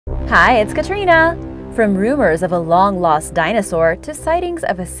Hi, it's Katrina! From rumors of a long-lost dinosaur to sightings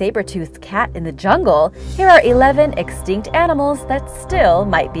of a saber-toothed cat in the jungle, here are 11 extinct animals that still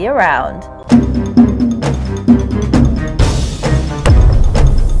might be around.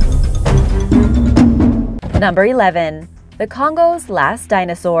 Number 11. The Congo's last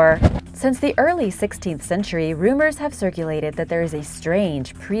dinosaur. Since the early 16th century, rumors have circulated that there is a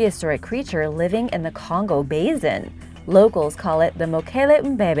strange, prehistoric creature living in the Congo Basin. Locals call it the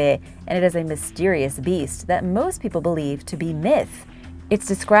mokele-mbembe, and it is a mysterious beast that most people believe to be myth. It's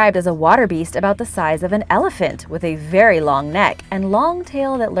described as a water beast about the size of an elephant, with a very long neck and long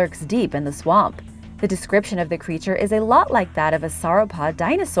tail that lurks deep in the swamp. The description of the creature is a lot like that of a sauropod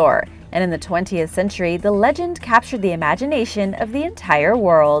dinosaur, and in the 20th century, the legend captured the imagination of the entire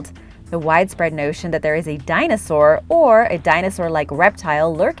world. The widespread notion that there is a dinosaur or a dinosaur-like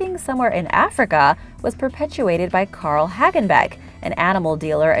reptile lurking somewhere in Africa was perpetuated by Carl Hagenbeck, an animal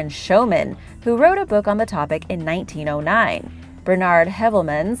dealer and showman, who wrote a book on the topic in 1909. Bernard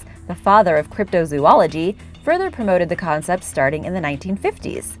Heuvelmans, the father of cryptozoology, further promoted the concept starting in the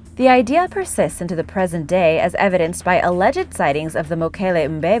 1950s. The idea persists into the present day as evidenced by alleged sightings of the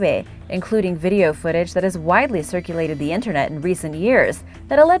mokele-mbembe, including video footage that has widely circulated the internet in recent years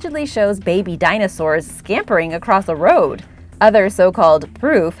that allegedly shows baby dinosaurs scampering across a road. Other so-called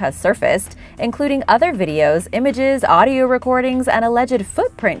proof has surfaced, including other videos, images, audio recordings, and alleged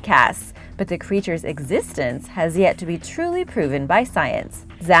footprint casts, but the creature's existence has yet to be truly proven by science.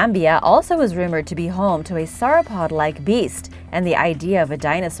 Zambia also is rumored to be home to a sauropod-like beast, and the idea of a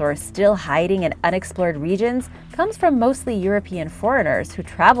dinosaur still hiding in unexplored regions comes from mostly European foreigners who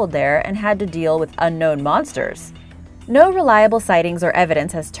traveled there and had to deal with unknown monsters. No reliable sightings or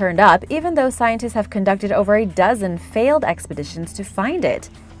evidence has turned up, even though scientists have conducted over a dozen failed expeditions to find it.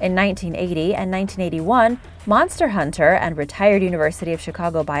 In 1980 and 1981, monster hunter and retired University of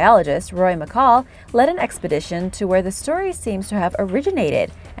Chicago biologist Roy McCall led an expedition to where the story seems to have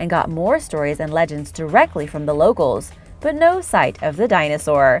originated and got more stories and legends directly from the locals, but no sight of the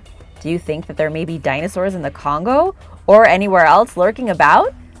dinosaur. Do you think that there may be dinosaurs in the Congo or anywhere else lurking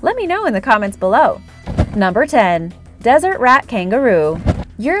about? Let me know in the comments below. Number 10. Desert rat kangaroo.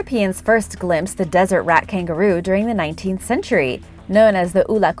 Europeans first glimpsed the desert rat kangaroo during the 19th century. Known as the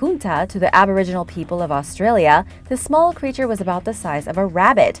oolacunta to the Aboriginal people of Australia, the small creature was about the size of a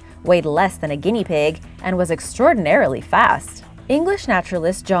rabbit, weighed less than a guinea pig, and was extraordinarily fast. English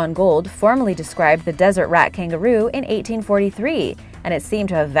naturalist John Gould formally described the desert rat kangaroo in 1843, and it seemed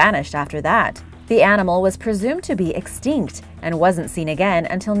to have vanished after that. The animal was presumed to be extinct and wasn't seen again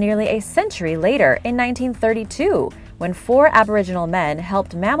until nearly a century later in 1932, when 4 Aboriginal men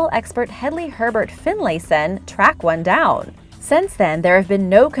helped mammal expert Hedley Herbert Finlayson track one down. Since then, there have been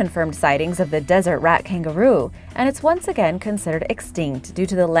no confirmed sightings of the desert rat kangaroo, and it's once again considered extinct due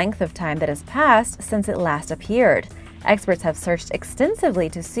to the length of time that has passed since it last appeared. Experts have searched extensively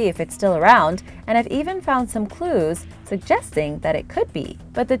to see if it's still around and have even found some clues suggesting that it could be.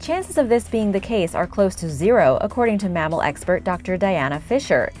 But the chances of this being the case are close to zero, according to mammal expert Dr. Diana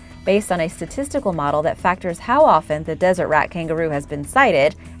Fisher. Based on a statistical model that factors how often the desert rat kangaroo has been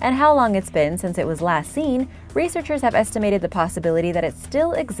sighted and how long it's been since it was last seen, researchers have estimated the possibility that it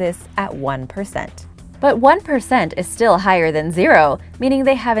still exists at 1%. But 1% is still higher than zero, meaning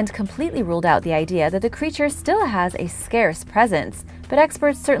they haven't completely ruled out the idea that the creature still has a scarce presence, but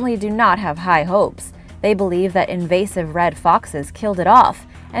experts certainly do not have high hopes. They believe that invasive red foxes killed it off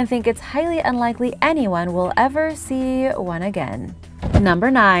and think it's highly unlikely anyone will ever see one again.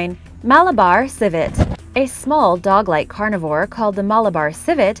 Number 9. Malabar civet. A small dog-like carnivore called the Malabar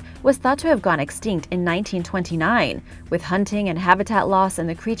civet was thought to have gone extinct in 1929, with hunting and habitat loss in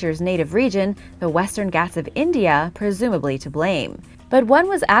the creature's native region, the Western Ghats of India, presumably to blame. But one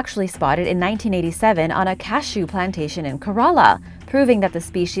was actually spotted in 1987 on a cashew plantation in Kerala, proving that the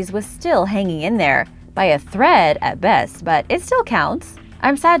species was still hanging in there, by a thread at best, but it still counts.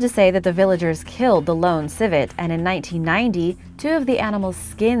 I'm sad to say that the villagers killed the lone civet, and in 1990, 2 of the animal's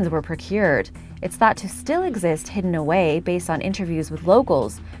skins were procured. It's thought to still exist hidden away based on interviews with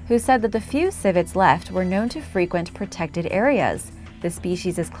locals, who said that the few civets left were known to frequent protected areas. The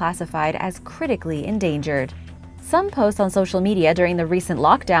species is classified as critically endangered. Some posts on social media during the recent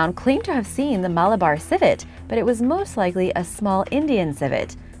lockdown claim to have seen the Malabar civet, but it was most likely a small Indian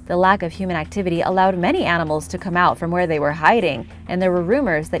civet. The lack of human activity allowed many animals to come out from where they were hiding, and there were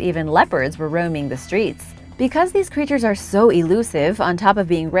rumors that even leopards were roaming the streets. Because these creatures are so elusive, on top of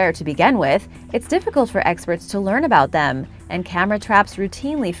being rare to begin with, it's difficult for experts to learn about them, and camera traps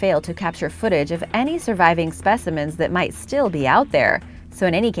routinely fail to capture footage of any surviving specimens that might still be out there. So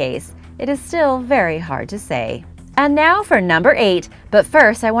in any case, it is still very hard to say. And now for number 8, but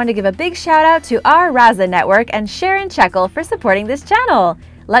first I want to give a big shout out to our Raza network and Sharon Checkle for supporting this channel.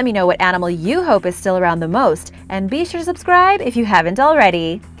 Let me know what animal you hope is still around the most, and be sure to subscribe if you haven't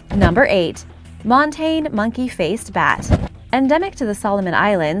already. Number 8. Montane monkey-faced bat. Endemic to the Solomon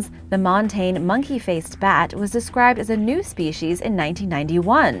Islands, the montane monkey-faced bat was described as a new species in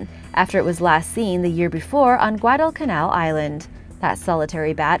 1991, after it was last seen the year before on Guadalcanal Island. That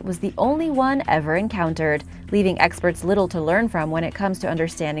solitary bat was the only one ever encountered, leaving experts little to learn from when it comes to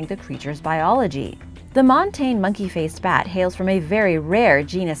understanding the creature's biology. The montane monkey-faced bat hails from a very rare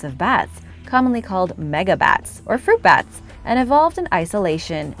genus of bats, commonly called megabats, or fruit bats, and evolved in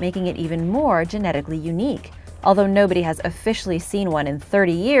isolation, making it even more genetically unique. Although nobody has officially seen one in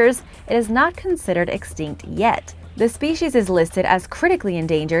 30 years, it is not considered extinct yet. The species is listed as critically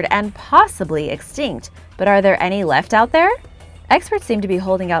endangered and possibly extinct, but are there any left out there? Experts seem to be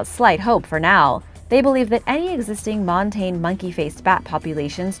holding out slight hope for now. They believe that any existing montane monkey-faced bat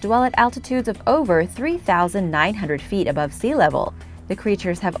populations dwell at altitudes of over 3,900 feet above sea level. The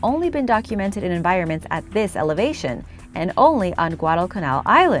creatures have only been documented in environments at this elevation, and only on Guadalcanal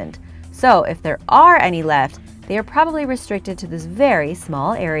Island. So if there are any left, they are probably restricted to this very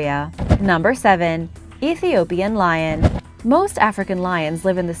small area. Number 7. Ethiopian lion. Most African lions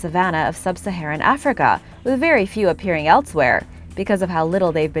live in the savanna of sub-Saharan Africa, with very few appearing elsewhere. Because of how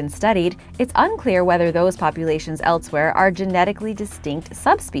little they've been studied, it's unclear whether those populations elsewhere are genetically distinct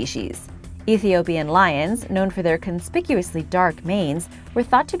subspecies. Ethiopian lions, known for their conspicuously dark manes, were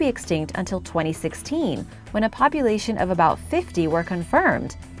thought to be extinct until 2016, when a population of about 50 were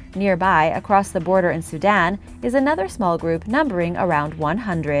confirmed. Nearby, across the border in Sudan, is another small group numbering around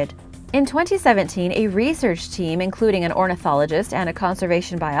 100. In 2017, a research team, including an ornithologist and a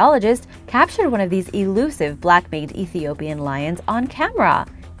conservation biologist, captured one of these elusive black-maned Ethiopian lions on camera.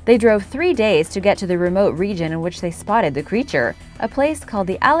 They drove 3 days to get to the remote region in which they spotted the creature, a place called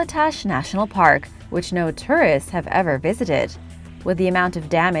the Alatash National Park, which no tourists have ever visited. With the amount of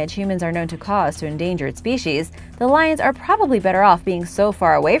damage humans are known to cause to endangered species, the lions are probably better off being so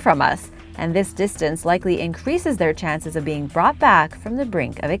far away from us, and this distance likely increases their chances of being brought back from the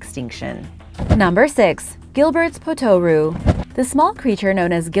brink of extinction. Number 6. Gilbert's potoroo. The small creature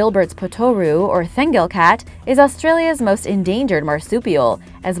known as Gilbert's potoroo, or Thengel cat, is Australia's most endangered marsupial,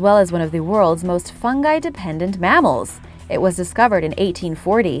 as well as one of the world's most fungi-dependent mammals. It was discovered in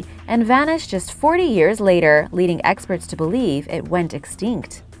 1840 and vanished just 40 years later, leading experts to believe it went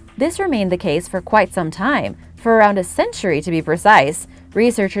extinct. This remained the case for quite some time, for around a century to be precise.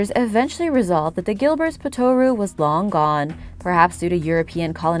 Researchers eventually resolved that the Gilbert's potoroo was long gone, perhaps due to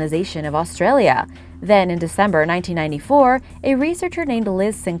European colonization of Australia. Then, in December 1994, a researcher named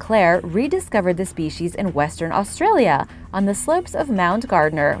Liz Sinclair rediscovered the species in Western Australia on the slopes of Mount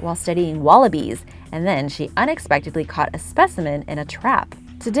Gardner while studying wallabies, and then she unexpectedly caught a specimen in a trap.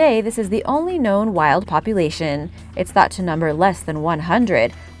 Today, this is the only known wild population. It's thought to number less than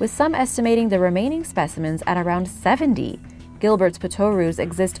 100, with some estimating the remaining specimens at around 70. Gilbert's potoroos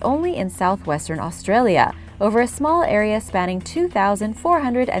exist only in southwestern Australia, over a small area spanning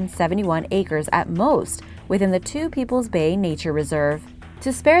 2,471 acres at most, within the Two Peoples Bay Nature Reserve.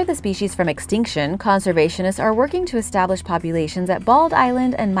 To spare the species from extinction, conservationists are working to establish populations at Bald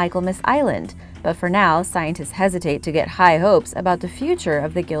Island and Michaelmas Island, but for now, scientists hesitate to get high hopes about the future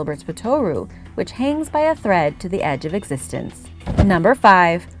of the Gilbert's potoroo, which hangs by a thread to the edge of existence. Number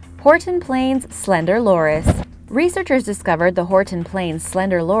 5. Horton Plains slender loris. Researchers discovered the Horton Plains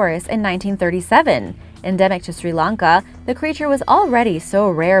slender loris in 1937. Endemic to Sri Lanka, the creature was already so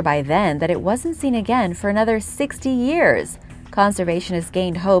rare by then that it wasn't seen again for another 60 years. Conservationists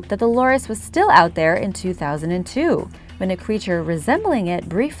gained hope that the loris was still out there in 2002, when a creature resembling it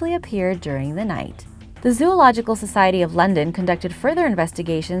briefly appeared during the night. The Zoological Society of London conducted further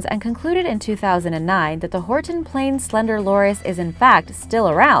investigations and concluded in 2009 that the Horton Plains slender loris is in fact still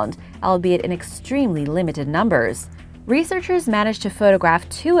around, albeit in extremely limited numbers. Researchers managed to photograph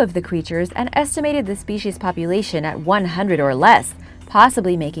 2 of the creatures and estimated the species population at 100 or less,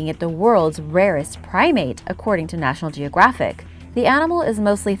 possibly making it the world's rarest primate, according to National Geographic. The animal is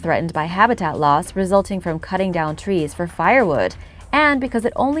mostly threatened by habitat loss resulting from cutting down trees for firewood, and because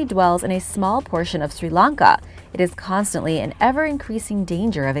it only dwells in a small portion of Sri Lanka, it is constantly in ever-increasing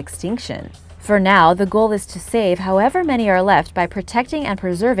danger of extinction. For now, the goal is to save however many are left by protecting and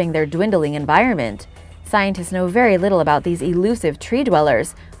preserving their dwindling environment. Scientists know very little about these elusive tree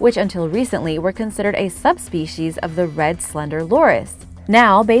dwellers, which until recently were considered a subspecies of the red slender loris.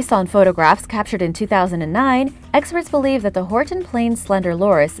 Now, based on photographs captured in 2009, experts believe that the Horton Plains slender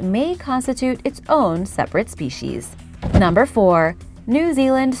loris may constitute its own separate species. Number 4. New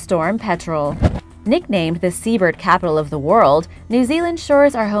Zealand storm petrel. Nicknamed the seabird capital of the world, New Zealand's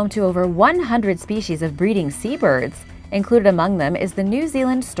shores are home to over 100 species of breeding seabirds. Included among them is the New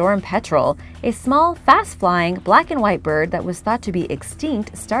Zealand storm petrel, a small, fast-flying, black and white bird that was thought to be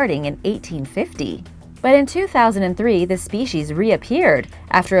extinct starting in 1850. But in 2003, the species reappeared,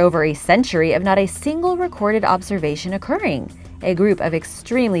 after over a century of not a single recorded observation occurring. A group of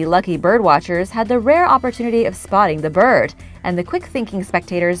extremely lucky birdwatchers had the rare opportunity of spotting the bird, and the quick-thinking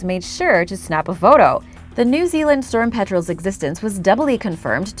spectators made sure to snap a photo. The New Zealand storm petrel's existence was doubly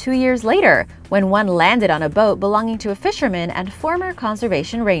confirmed 2 years later, when one landed on a boat belonging to a fisherman and former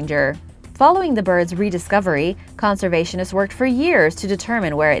conservation ranger. Following the bird's rediscovery, conservationists worked for years to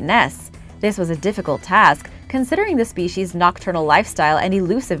determine where it nests. This was a difficult task, considering the species' nocturnal lifestyle and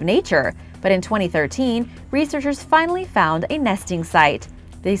elusive nature, but in 2013, researchers finally found a nesting site.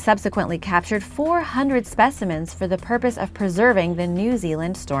 They subsequently captured 400 specimens for the purpose of preserving the New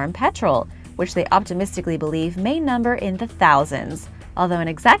Zealand storm petrel, which they optimistically believe may number in the thousands, although an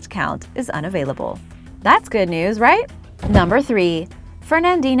exact count is unavailable. That's good news, right? Number 3.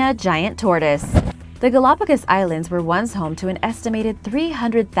 Fernandina giant tortoise. The Galapagos Islands were once home to an estimated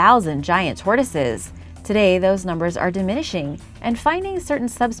 300,000 giant tortoises. Today, those numbers are diminishing, and finding certain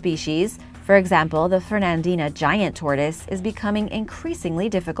subspecies, for example, the Fernandina giant tortoise, is becoming increasingly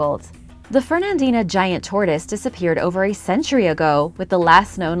difficult. The Fernandina giant tortoise disappeared over a century ago, with the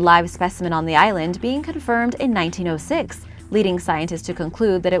last known live specimen on the island being confirmed in 1906, leading scientists to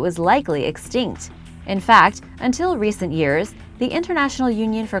conclude that it was likely extinct. In fact, until recent years, the International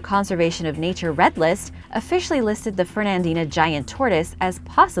Union for Conservation of Nature Red List officially listed the Fernandina giant tortoise as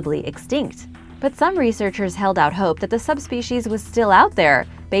possibly extinct. But some researchers held out hope that the subspecies was still out there,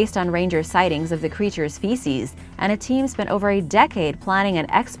 based on ranger sightings of the creature's feces, and a team spent over a decade planning an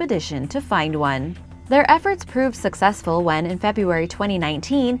expedition to find one. Their efforts proved successful when, in February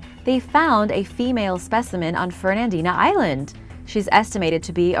 2019, they found a female specimen on Fernandina Island. She's estimated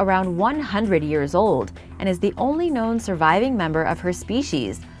to be around 100 years old and is the only known surviving member of her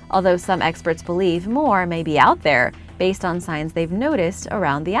species, although some experts believe more may be out there, based on signs they've noticed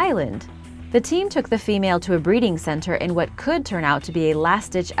around the island. The team took the female to a breeding center in what could turn out to be a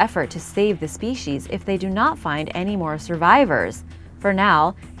last-ditch effort to save the species if they do not find any more survivors. For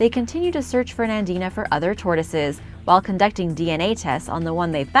now, they continue to search Fernandina for other tortoises, while conducting DNA tests on the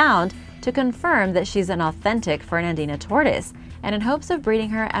one they found to confirm that she's an authentic Fernandina tortoise, and in hopes of breeding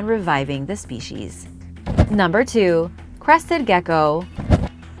her and reviving the species. Number 2. Crested gecko.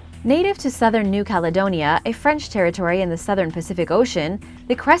 Native to southern New Caledonia, a French territory in the southern Pacific Ocean,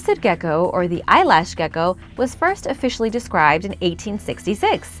 the crested gecko, or the eyelash gecko, was first officially described in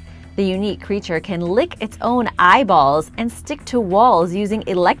 1866. The unique creature can lick its own eyeballs and stick to walls using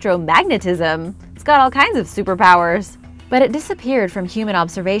electromagnetism. It's got all kinds of superpowers. But it disappeared from human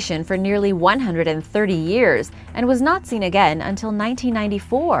observation for nearly 130 years and was not seen again until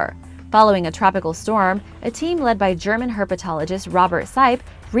 1994. Following a tropical storm, a team led by German herpetologist Robert Sipe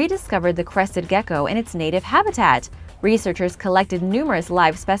rediscovered the crested gecko in its native habitat. Researchers collected numerous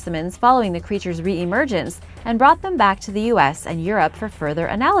live specimens following the creature's re-emergence and brought them back to the US and Europe for further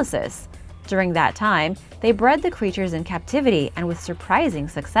analysis. During that time, they bred the creatures in captivity and with surprising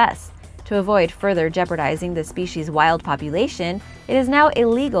success. To avoid further jeopardizing the species' wild population, it is now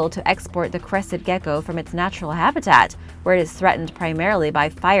illegal to export the crested gecko from its natural habitat, where it is threatened primarily by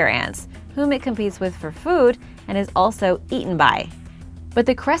fire ants, whom it competes with for food and is also eaten by. But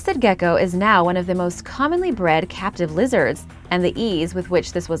the crested gecko is now one of the most commonly bred captive lizards, and the ease with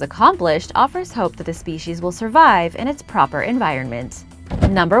which this was accomplished offers hope that the species will survive in its proper environment.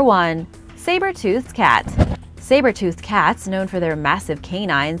 Number 1. Saber-toothed cat. Saber-toothed cats, known for their massive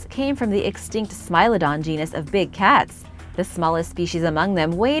canines, came from the extinct Smilodon genus of big cats. The smallest species among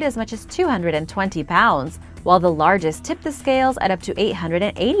them weighed as much as 220 pounds, while the largest tipped the scales at up to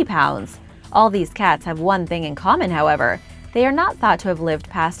 880 pounds. All these cats have one thing in common, however. They are not thought to have lived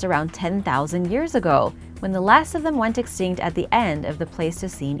past around 10,000 years ago, when the last of them went extinct at the end of the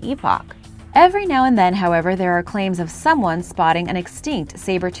Pleistocene epoch. Every now and then, however, there are claims of someone spotting an extinct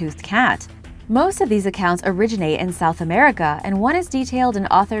saber-toothed cat. Most of these accounts originate in South America, and one is detailed in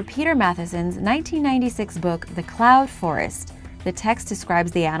author Peter Matheson's 1996 book, The Cloud Forest. The text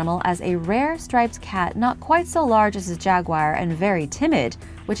describes the animal as a rare striped cat not quite so large as a jaguar and very timid,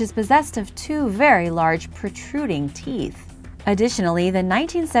 which is possessed of 2 very large protruding teeth. Additionally, the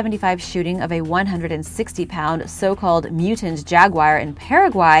 1975 shooting of a 160-pound so-called mutant jaguar in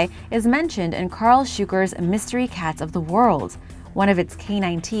Paraguay is mentioned in Carl Schucher's Mystery Cats of the World. One of its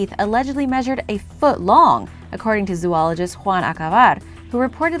canine teeth allegedly measured a foot long, according to zoologist Juan Acabar, who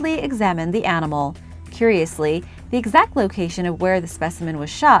reportedly examined the animal. Curiously, The exact location of where the specimen was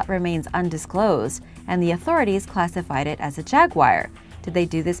shot remains undisclosed, and the authorities classified it as a jaguar. Did they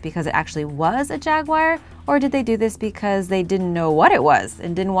do this because it actually was a jaguar, or did they do this because they didn't know what it was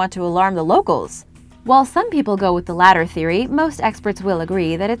and didn't want to alarm the locals? While some people go with the latter theory, most experts will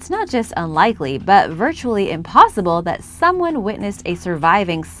agree that it's not just unlikely, but virtually impossible that someone witnessed a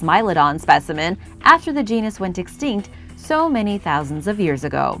surviving Smilodon specimen after the genus went extinct so many thousands of years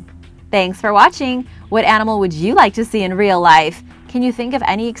ago. Thanks for watching! What animal would you like to see in real life? Can you think of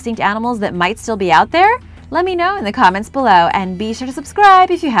any extinct animals that might still be out there? Let me know in the comments below, and be sure to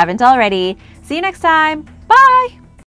subscribe if you haven't already. See you next time! Bye!